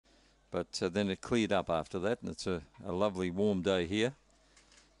But then it cleared up after that, and it's a lovely warm day here.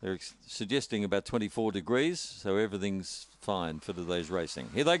 They're suggesting about 24 degrees, so everything's fine for today's racing.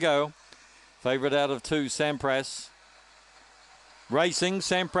 Here they go. Favourite out of 2, Sampras. Racing,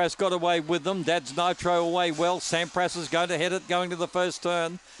 Sampras got away with them. Dad's Nitro away well. Sampras is going to head it, going to the first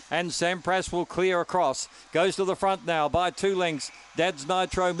turn. And Sampras will clear across. Goes to the front now by 2 lengths. Dad's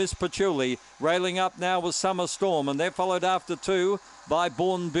Nitro, Miss Patchouli. Railing up now with Summer Storm. And they're followed after 2 by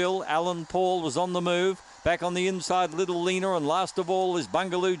Born Bill. Alan Paul was on the move. Back on the inside, Little Lena, and last of all is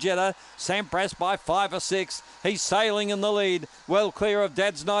Bungaloo Jetta. Sampras by 5 or 6. He's sailing in the lead. Well clear of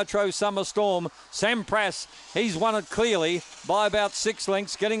Dad's Nitro, Summer Storm. Sampras, he's won it clearly by about 6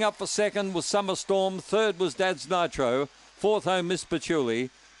 lengths. Getting up for second was Summer Storm. Third was Dad's Nitro. Fourth home, Miss Patchouli.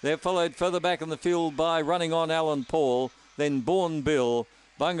 They're followed further back in the field by Running On Alan Paul. Then Born Bill,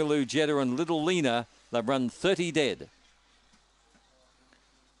 Bungaloo Jetta, and Little Lena. They've run 30 dead.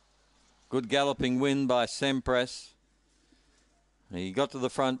 Good galloping win by Sampras. He got to the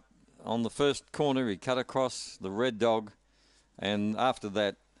front on the first corner. He cut across the Red Dog. And after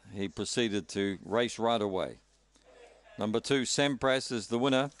that, he proceeded to race right away. Number 2, Sampras, is the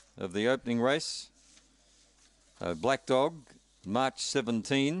winner of the opening race. Black Dog, March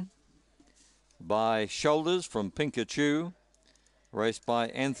 17, by Shoulders from Pinkachu. Raced by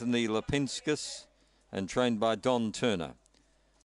Anthony Lipinskis and trained by Don Turner.